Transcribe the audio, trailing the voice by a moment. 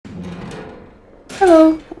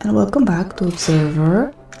Hello and welcome back to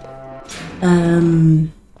Observer.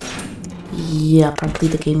 Yeah, probably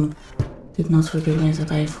the game did not recognize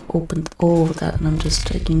that I've opened all of that and I'm just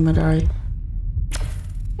checking whether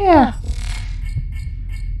yeah,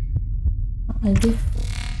 maybe.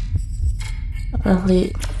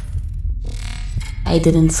 Apparently I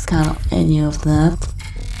didn't scan any of that.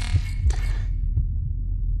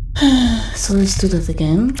 So let's do that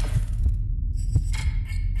again.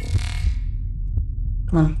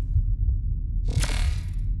 Come on.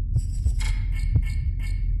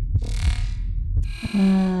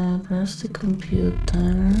 There's the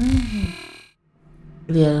computer.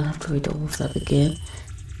 Yeah, I'll have to read all of that again.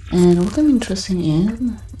 And what I'm interested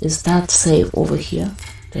in is that save over here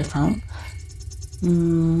that I found.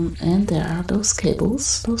 And there are those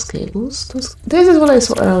cables. This is what I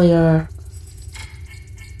saw earlier.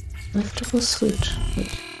 Electrical switch.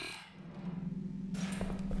 Wait.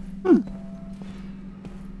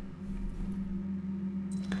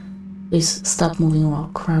 Please stop moving while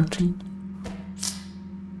crouching.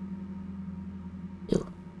 Ew.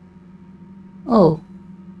 Oh.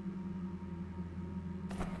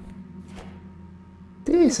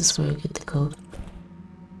 This is where you get the code.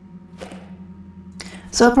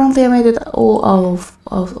 So apparently I made it all out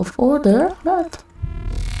of order, but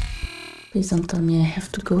please don't tell me I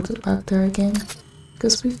have to go back there again,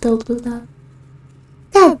 because we've dealt with that.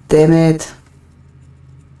 God damn it!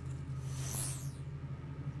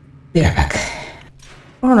 Be right back.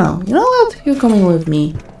 Oh no, you know what? You're coming with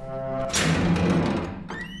me.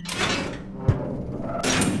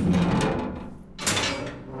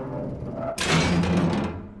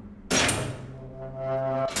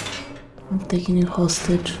 I'm taking you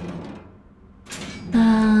hostage.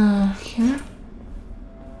 Here?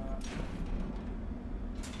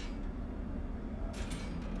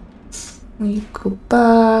 We go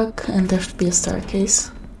back, and there should be a staircase.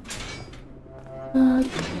 Back.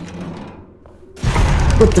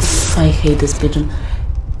 What the f? I hate this pigeon.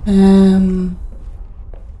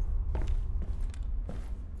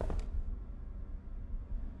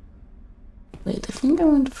 Wait, I think I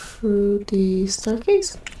went through the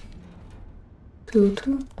staircase. Two.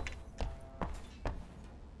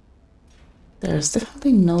 There's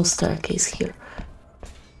definitely no staircase here.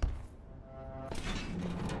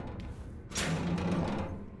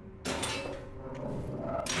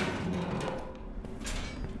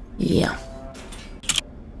 Yeah.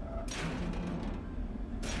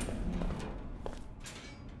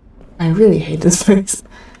 I really hate this place.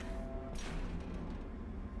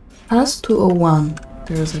 Past 201.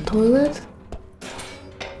 There's a toilet.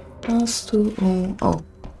 Past 201. Oh.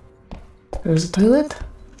 There's a toilet.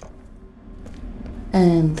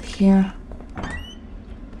 And here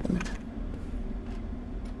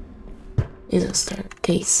is a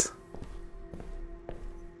staircase.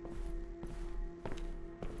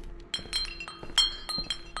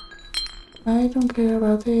 I don't care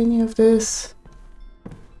about any of this.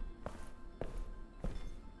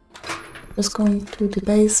 Just going to the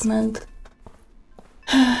basement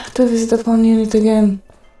to visit the phone unit again.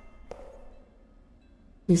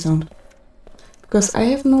 Please don't. Because I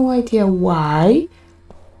have no idea why.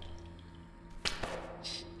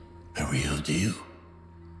 The real deal.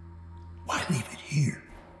 Why leave it here?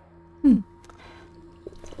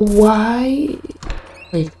 Why?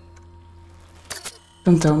 Wait.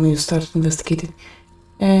 Don't tell me you started investigating.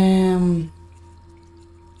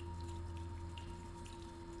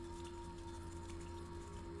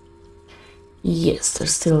 Yes,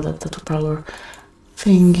 there's still that tattoo parlor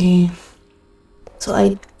thingy. So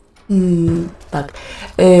back.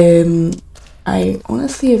 I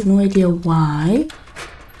honestly have no idea why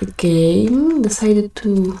the game decided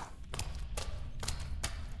to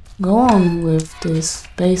go on with this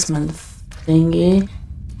basement thingy.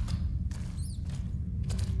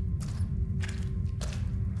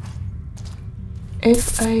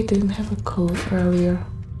 If I didn't have a code earlier.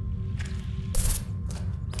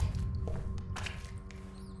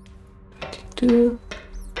 22.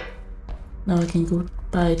 Now I can go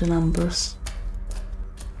by the numbers.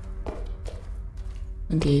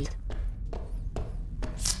 Indeed.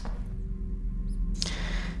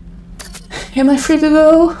 Am I free to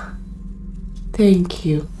go? Thank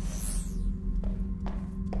you.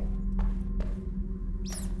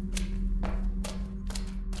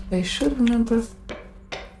 I should remember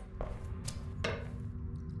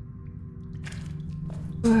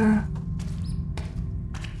where.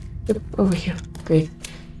 Yep, over here. Great.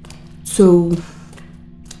 So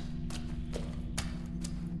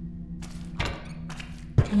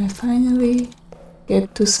can I finally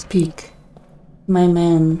get to speak? My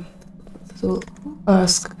man to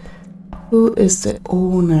ask Who is the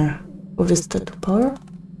owner of this tattoo parlor?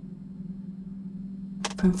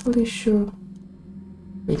 I'm fully sure.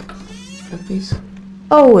 Wait, please.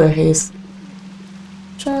 Oh, there he is.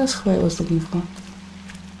 Just who I was looking for.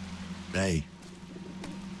 Hey,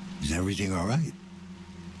 is everything all right?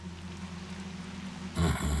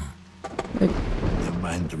 Wait. Never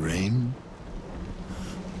mind the rain.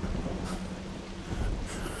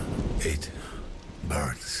 It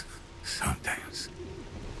burns sometimes.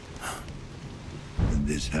 And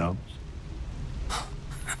this helps?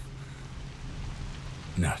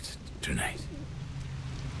 Not tonight.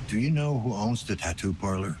 Do you know who owns the tattoo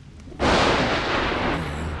parlor?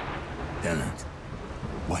 Tenant.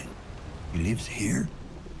 What? He lives here?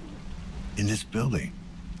 In this building?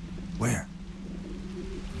 Where?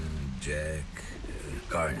 Jack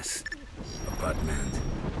Garnes apartment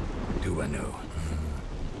 210.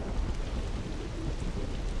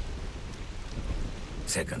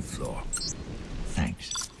 Second floor.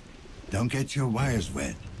 Thanks. Don't get your wires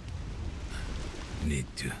wet. Need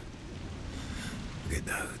to get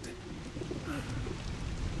out.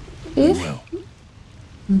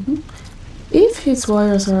 If his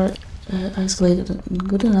wires are isolated and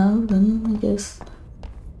good enough, then I guess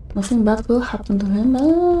nothing bad will happen to him.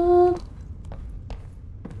 But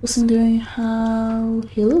considering how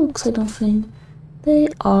he looks, I don't think they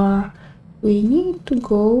are. We need to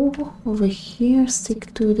go over here,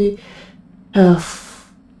 stick to the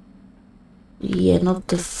yeah, not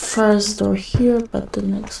the first door here, but the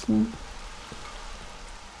next one.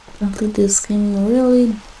 Apparently this game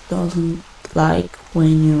really doesn't like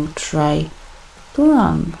when you try to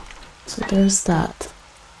run. So there's that.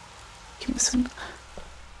 Give me some.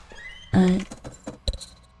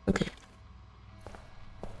 Okay.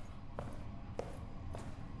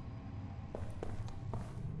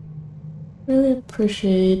 Really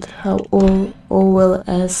appreciate how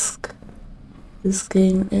Orwell-esque this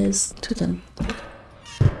game is. 210.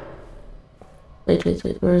 Wait,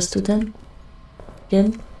 where is 210?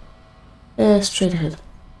 Again? Straight ahead.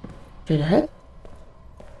 Straight ahead?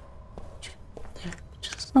 There.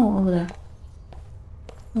 Just over there.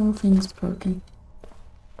 Nothing's broken.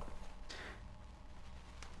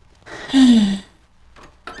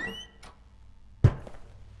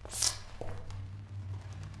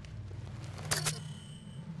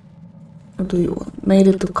 What do you want? Made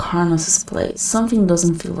it to Karnas's place. Something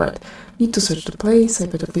doesn't feel right. Need to search the place. I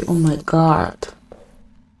better be on my guard.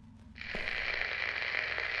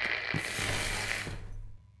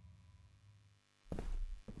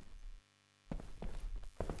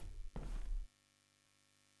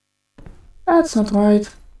 That's not right.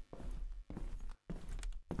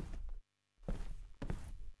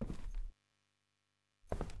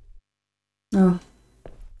 No.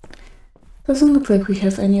 Doesn't look like we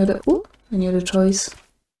have any other choice.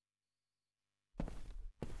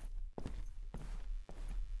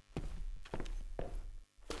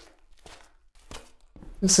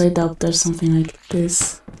 Because I doubt there's something like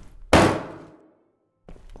this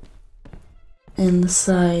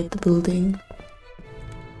inside the building.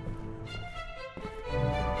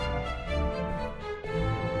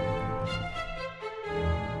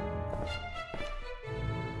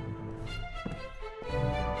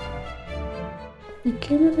 I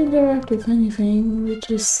cannot interact with anything,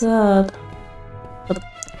 which is sad. But,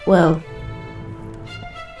 well,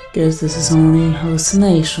 guess this is only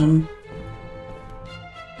hallucination.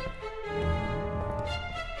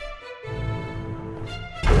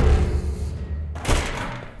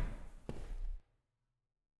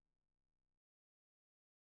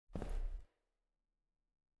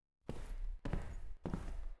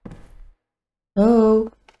 Oh.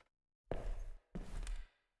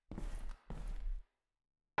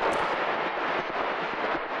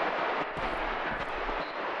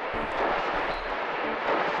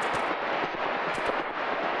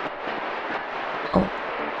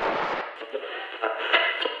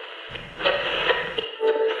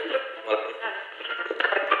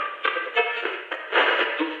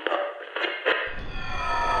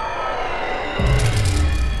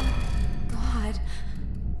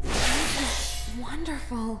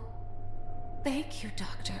 Thank you,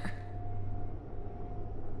 Doctor.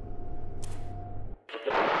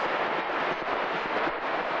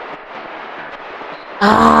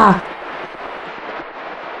 Ah!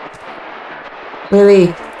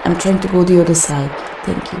 Really? I'm trying to go the other side.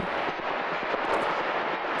 Thank you.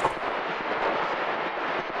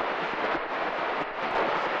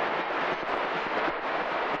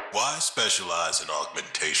 Why specialize in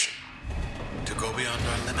augmentation? To go beyond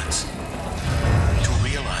our limits. To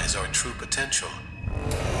realize our true potential.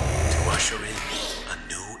 To usher in a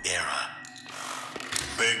new era.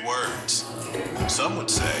 big words. Some would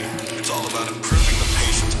say it's all about improving the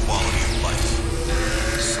patient's quality of life.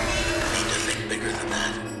 Some need to think bigger than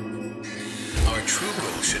that. Our true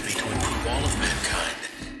goal should be to improve all of mankind.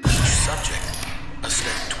 Each subject a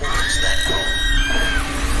step towards that goal.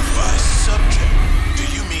 By subject, do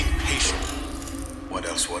you mean patient? What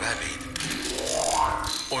else would I mean?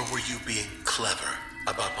 Or were you being clever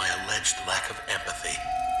about my alleged lack of empathy?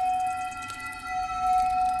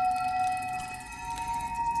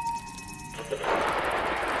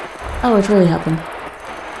 Oh, it really happened.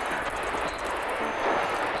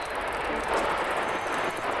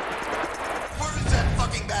 Where is that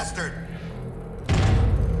fucking bastard?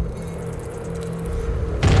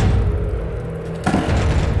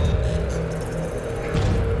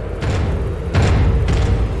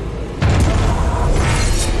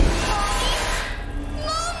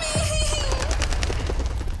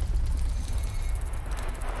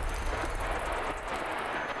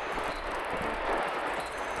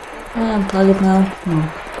 Unplug it now. No.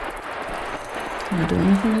 Can I do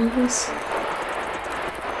anything with this?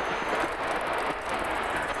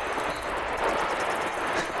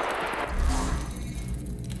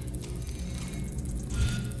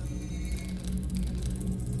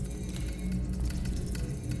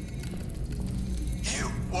 You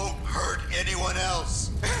won't hurt anyone else.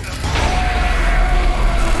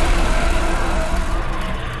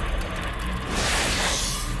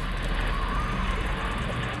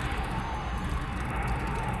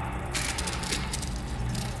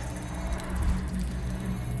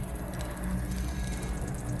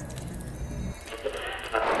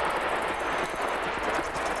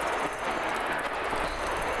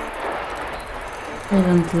 I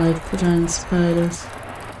don't like giant spiders.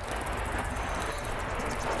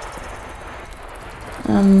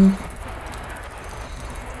 I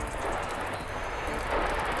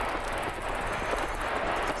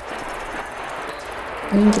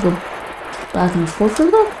need to go back and forth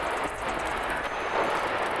with them?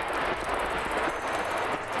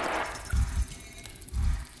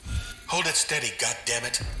 Hold it steady,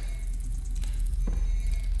 goddammit.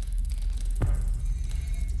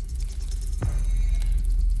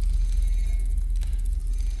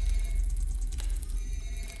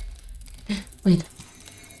 Wait.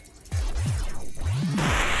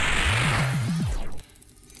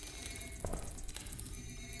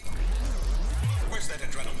 Where's that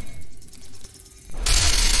adrenaline?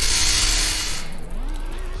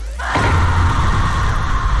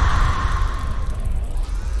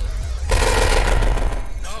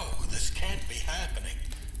 No, this can't be happening.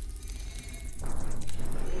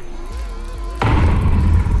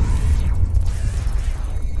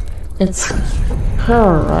 It's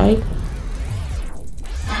her, right?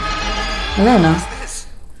 Elena. What's this?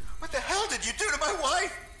 What the hell did you do to my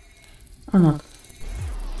wife? Or not.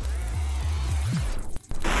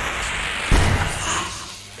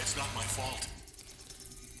 It's not my fault.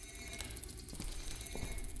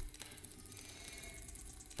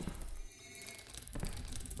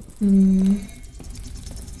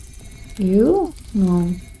 You?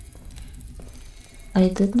 No. I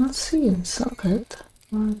did not see a socket.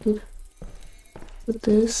 I did with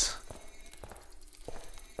this.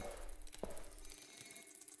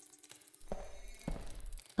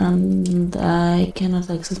 And I cannot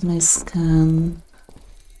access my scan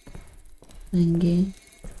thingy.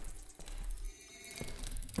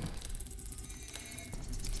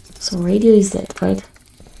 So radio is dead, right?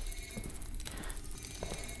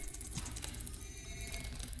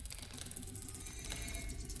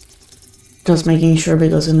 Just making sure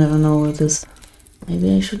because you never know what it is.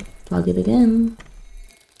 Maybe I should plug it again.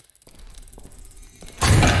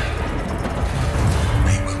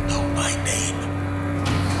 They will know my name.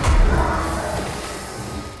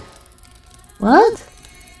 What?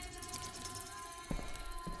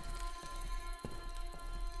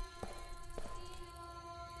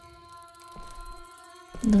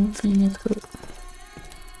 Don't think it could.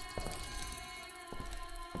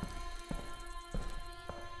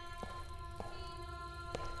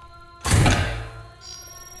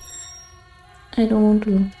 I don't want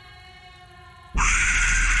to.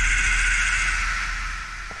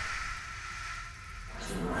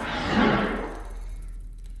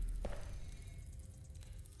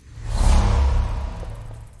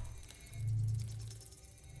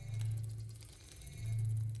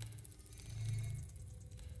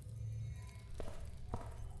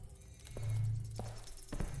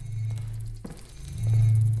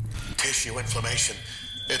 Tissue inflammation.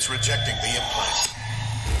 It's rejecting the implant.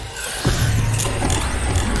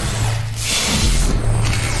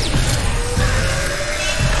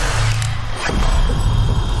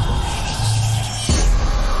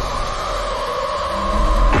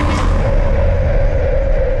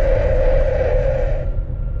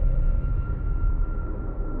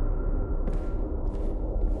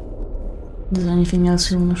 Is there anything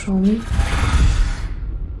else you want to show me?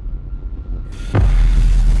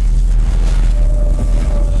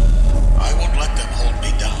 I won't let them hold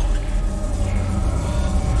me down.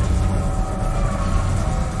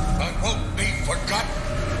 I won't be forgotten.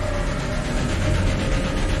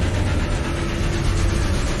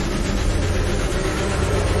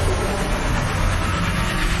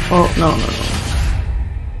 Oh, no.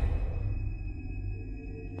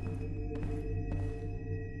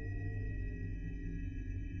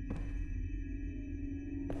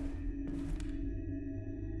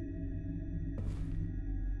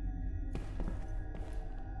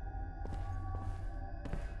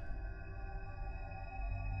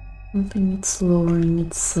 I think it's lowering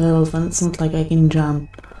itself, and it's not like I can jump.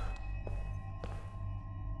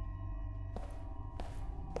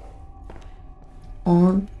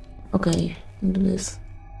 Or, okay, do this.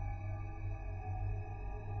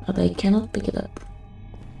 But I cannot pick it up.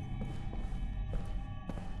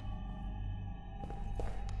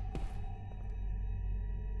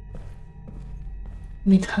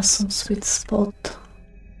 It has some sweet spot.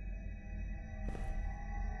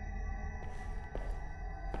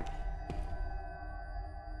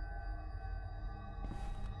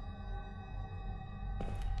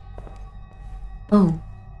 Oh.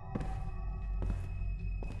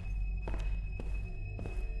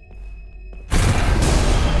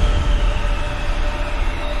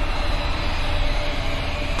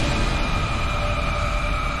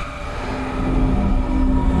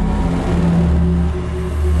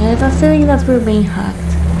 I have a feeling that we're being hacked.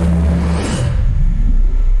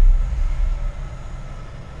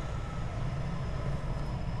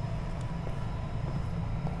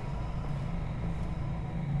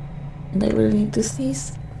 And I really need to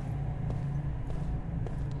sneeze.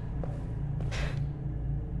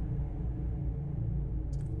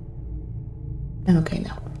 I'm okay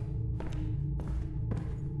now.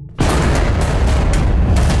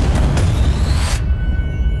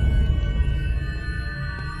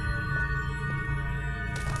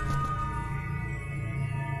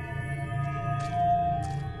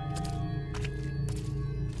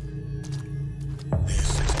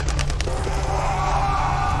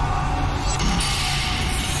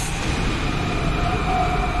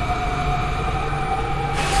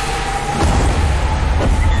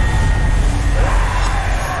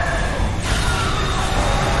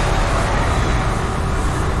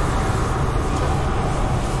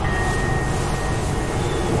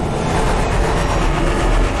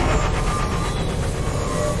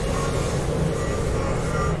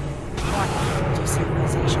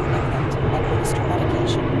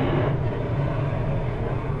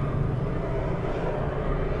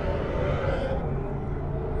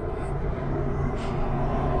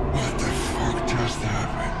 What the fuck just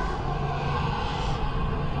happened?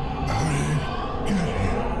 How did it get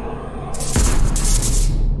here?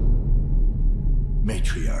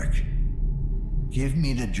 Matriarch, give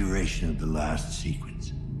me the duration of the last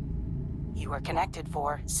sequence. You were connected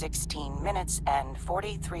for 16 minutes and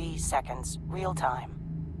 43 seconds, real time.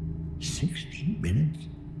 16 minutes?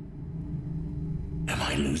 Am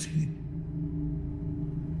I losing it?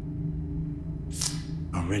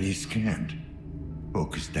 Already scanned.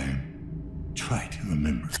 Focus down. Try to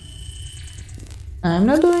remember. I'm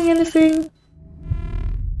not doing anything.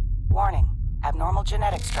 Warning, abnormal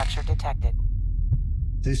genetic structure detected.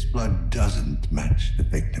 This blood doesn't match the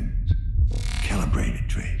victim's. Calibrated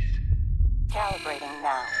trace. Calibrating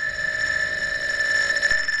now.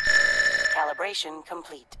 Calibration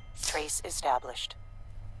complete. Trace established.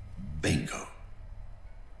 Bingo.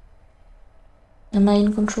 Am I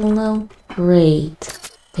in control now? Great.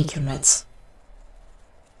 Take your meds.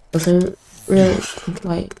 But I really don't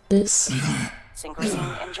like this.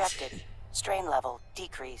 Synchrosine injected. Strain level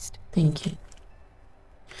decreased. Thank you.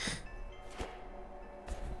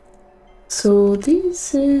 So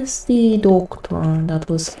this is the doctor that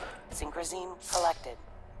was Synchrosine collected.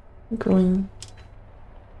 going...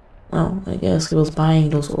 Well, I guess he was buying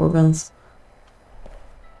those organs.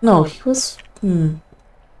 No, he was...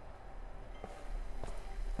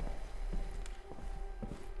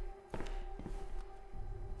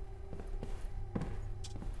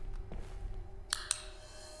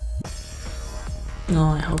 No,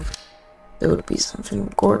 I hope there would be something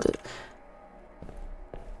recorded.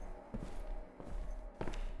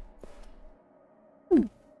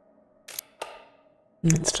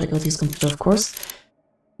 Let's check out his computer, of course.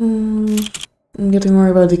 I'm getting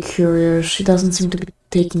worried about the courier. She doesn't seem to be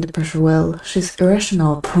taking the pressure well. She's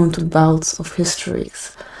irrational, prone to bouts of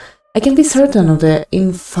hysterics. I can be certain of the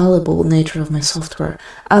infallible nature of my software,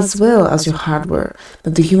 as well as your hardware,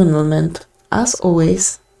 but the human element, as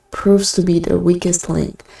always, proves to be their weakest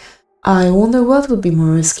link. I wonder what would be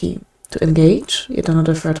more risky, to engage yet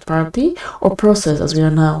another third party, or process as we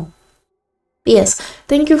are now. Yes,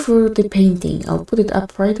 thank you for the painting. I'll put it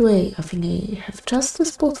up right away. I think I have just the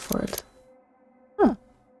spot for it. Huh.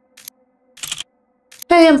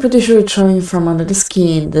 Hey, I'm pretty sure it's showing from under the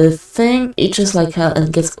skin. The thing itches like hell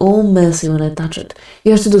and gets all messy when I touch it.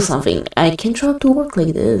 You have to do something. I can't show up to work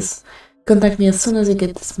like this. Contact me as soon as you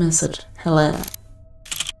get this message. Helena.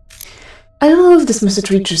 I don't know if this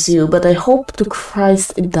message reaches you, but I hope to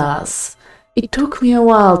Christ it does. It took me a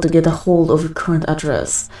while to get a hold of your current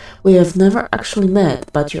address. We have never actually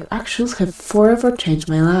met, but your actions have forever changed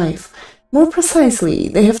my life. More precisely,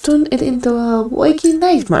 they have turned it into a waking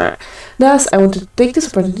nightmare. Thus, I want to take this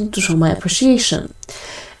opportunity to show my appreciation.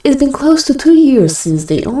 It's been close to 2 years since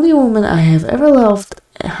the only woman I have ever loved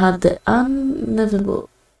had the unenviable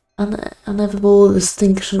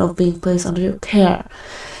distinction of being placed under your care.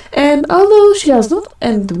 And although she has not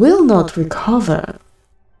and will not recover,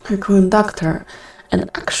 her current doctor, an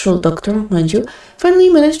actual doctor, mind you, finally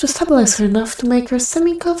managed to stabilize her enough to make her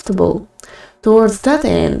semi-comfortable. Towards that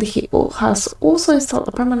end, he has also installed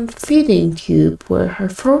a permanent feeding tube where her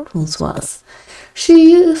throat once was.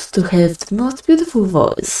 She used to have the most beautiful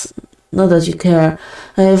voice. Not that you care,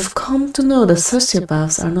 I have come to know that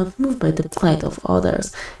sociopaths are not moved by the plight of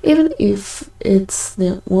others, even if it's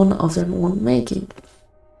the one of their own making.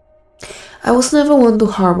 I was never one to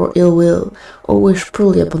harbor ill will or wish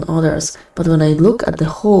poorly upon others, but when I look at the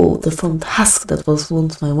whole, the formed husk that was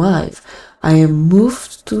once my wife, I am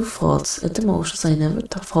moved to thoughts and emotions I never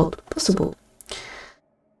thought possible.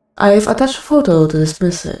 I have attached a photo to this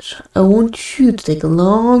message. I want you to take a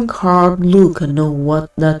long, hard look and know what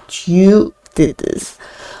that you did this.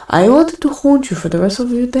 I wanted to haunt you for the rest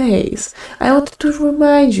of your days. I wanted to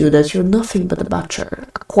remind you that you're nothing but a butcher,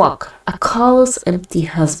 a quack, a callous, empty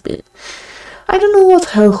has-been. I don't know what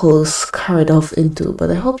hellholes carried off into, but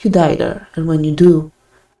I hope you die there, and when you do,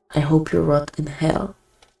 I hope you rot in hell.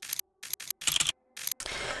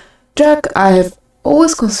 Jack, I have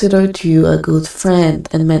always considered you a good friend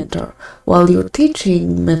and mentor. While your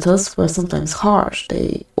teaching methods were sometimes harsh,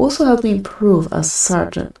 they also helped me improve as a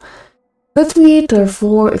sergeant. Let me,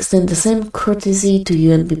 therefore, extend the same courtesy to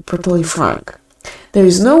you and be brutally frank. There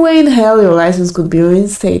is no way in hell your license could be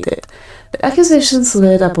reinstated. The accusations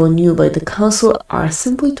laid upon you by the council are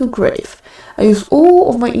simply too grave. I use all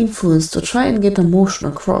of my influence to try and get a motion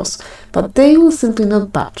across, but they will simply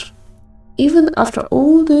not budge. Even after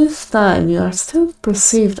all this time, you are still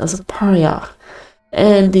perceived as a pariah,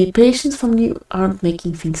 and the patients from you aren't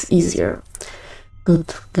making things easier.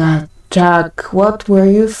 Good God, Jack, what were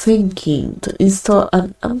you thinking? To install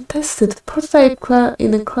an untested prototype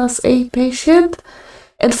in a Class A patient?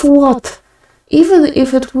 And for what? Even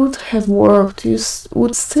if it would have worked, you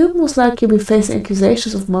would still most likely be facing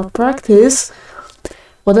accusations of malpractice.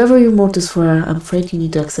 Whatever your motives were, I'm afraid you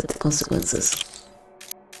need to accept the consequences.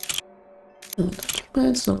 No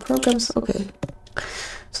documents, no programs, okay.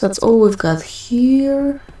 So that's all we've got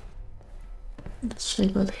here. Let's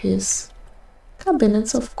check out his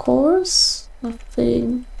cabinets, of course.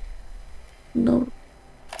 Nothing. No. And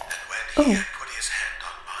when he had put his hand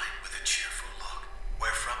on mine with a cheerful look,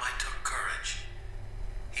 wherefrom I took courage,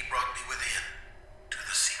 he brought me within to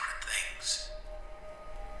the secret things.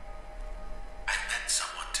 I met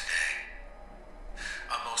someone today,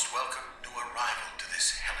 a most welcome new arrival to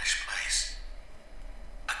this hellish place.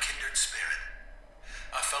 A kindred spirit,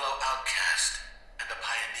 a fellow outcast, and a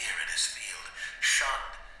pioneer in his field,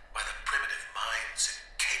 shunned by the primitive minds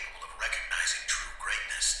incapable of recognizing true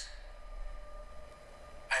greatness.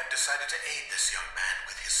 I have decided to aid this young man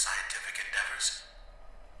with his scientific endeavors.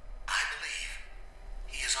 I believe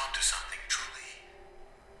he is onto something truly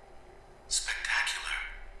spectacular.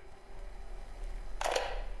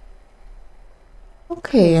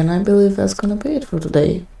 Okay, and I believe that's gonna be it for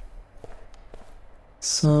today.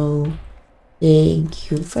 So, thank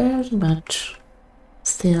you very much.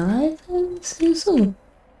 Stay alive and see you soon.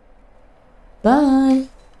 Bye.